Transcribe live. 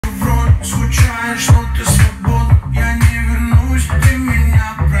знаешь, что ты свободна. Я не вернусь, ты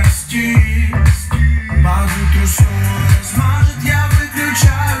меня прости. Под утро все размажет, я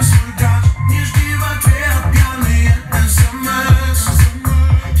выключаю свой газ. Не жди в ответ пьяные СМС.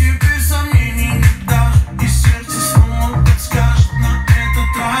 Теперь сомнений нет даже, и сердце снова подскажет. На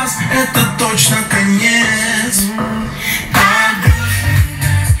этот раз это точно конец.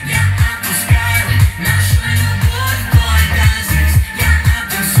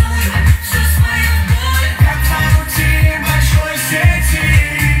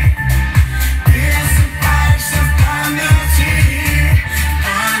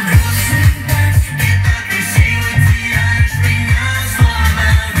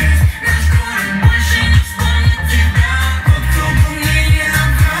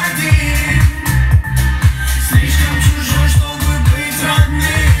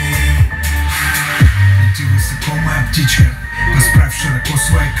 Птичка, расправь широко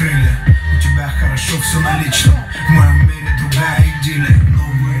свои крылья. У тебя хорошо все на личном. В моем мире другая идиллия.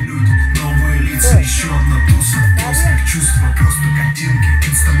 Новые люди, новые лица. Еще одна туса в поисках чувства. Просто картинки,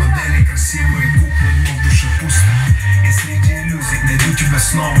 инстамодели, красивые куклы, но в душе пусто. Я среди иллюзий найду тебя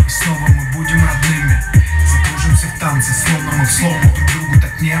снова. И снова мы будем родными. Закружимся в танце, словно мы в слово друг другу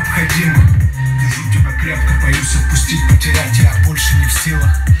так необходимы. Держу тебя крепко, боюсь отпустить, потерять. Я больше не в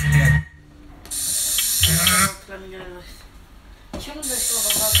силах. Чем мы дошли?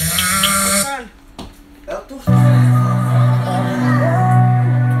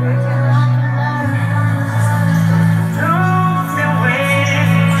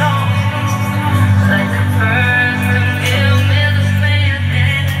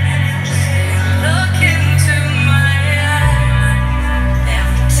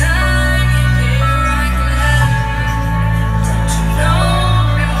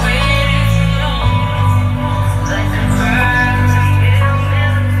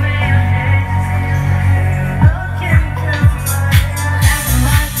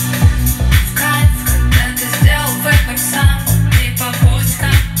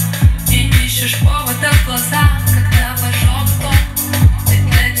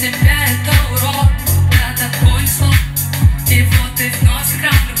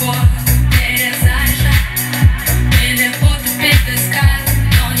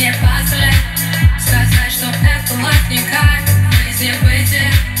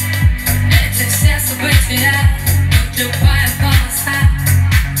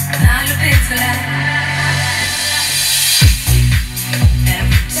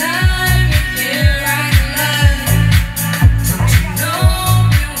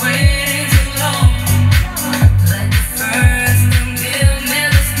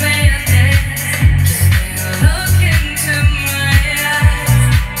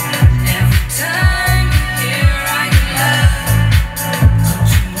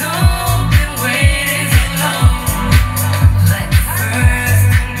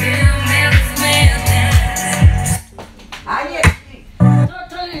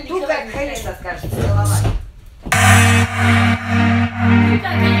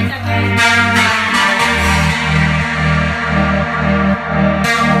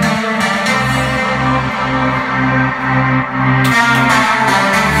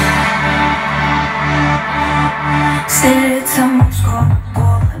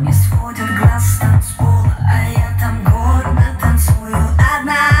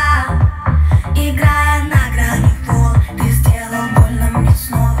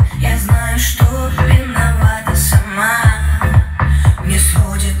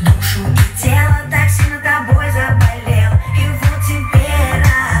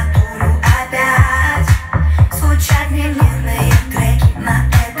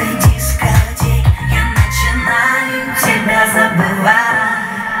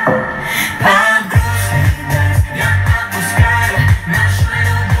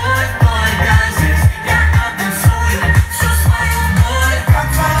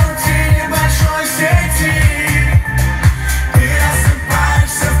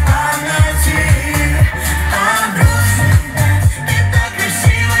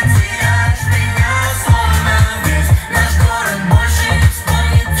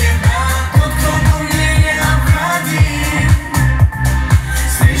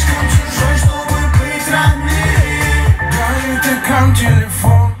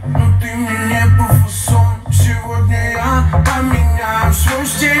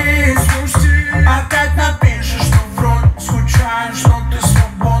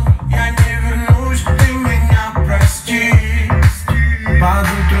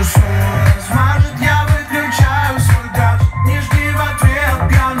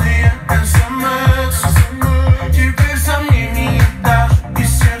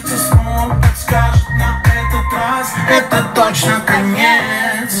 это точно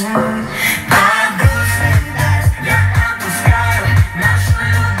конец.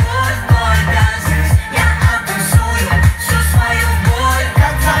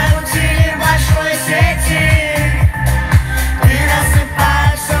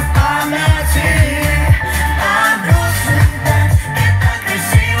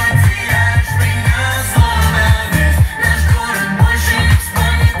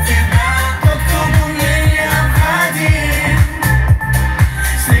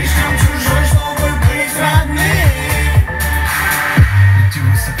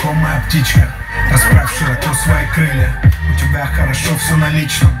 Птичка, расправь широко свои крылья. У тебя хорошо все на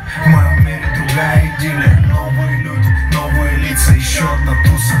личном. В моем мире другая идиллия. Новые люди, новые лица. Еще одна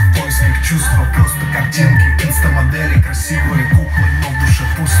туса в поисках чувства. Просто картинки, инстамодели, красивые куклы, но в душе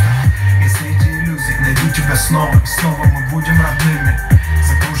пусто. Если эти иллюзии найду тебя снова, и снова мы будем родными.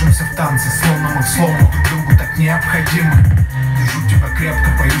 Закружимся в танце, словно мы в слому друг другу так необходимы. Держу тебя крепко,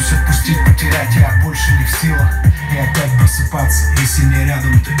 боюсь отпустить, потерять. Я больше не в силах. И опять просыпаться, если не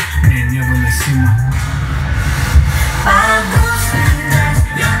рядом ты, мне невыносимо.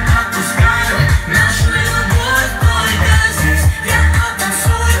 Я отпускаю нашу любовь только здесь. Я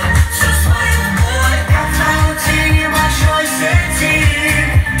оттанцую всю свою боль, как на утине большой сети.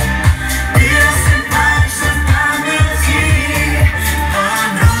 Ты рассыпаешься в памяти.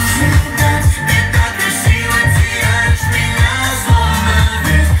 Ты так красиво теряешь меня, словно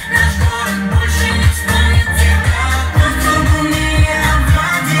весь наш город больше не вспомнит тебя. Тот, кто был мне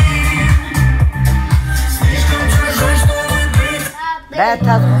необходим, слишком чужой, чтобы быть.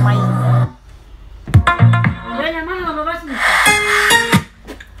 Это мои.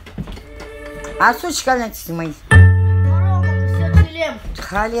 А сучка на мои.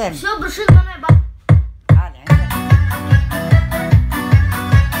 Халем. Все, броши за мной, баб.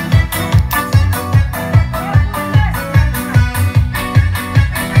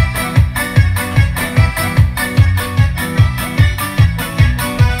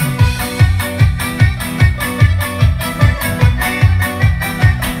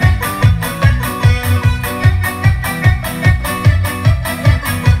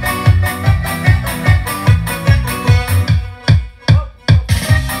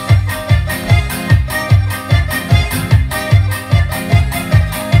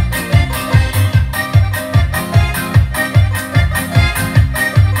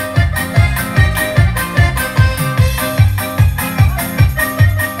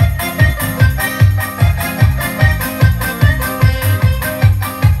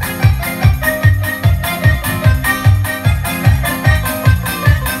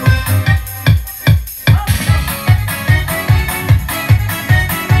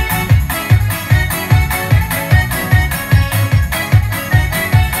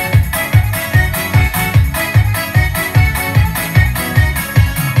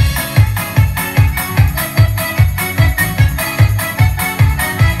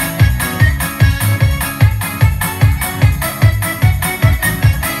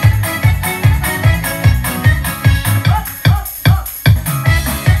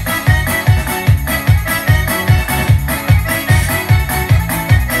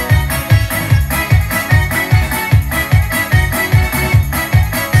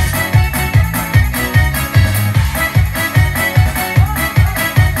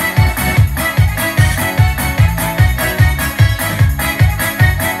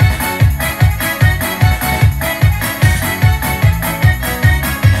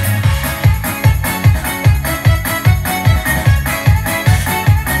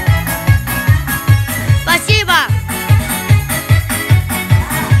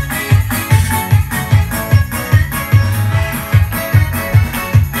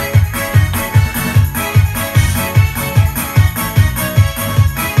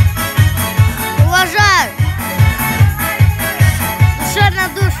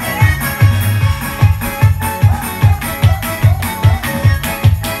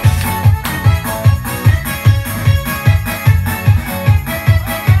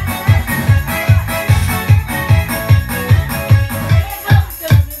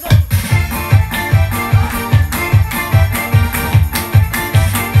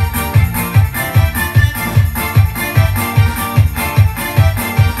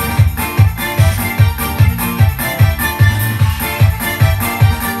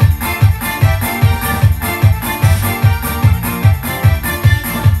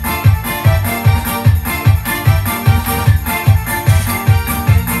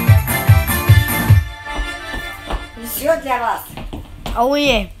 для вас.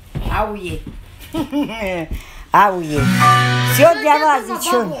 Ауе. Ауе. Ауе. Все для вас,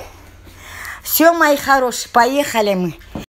 девчонки. Все, мои хорошие, поехали мы.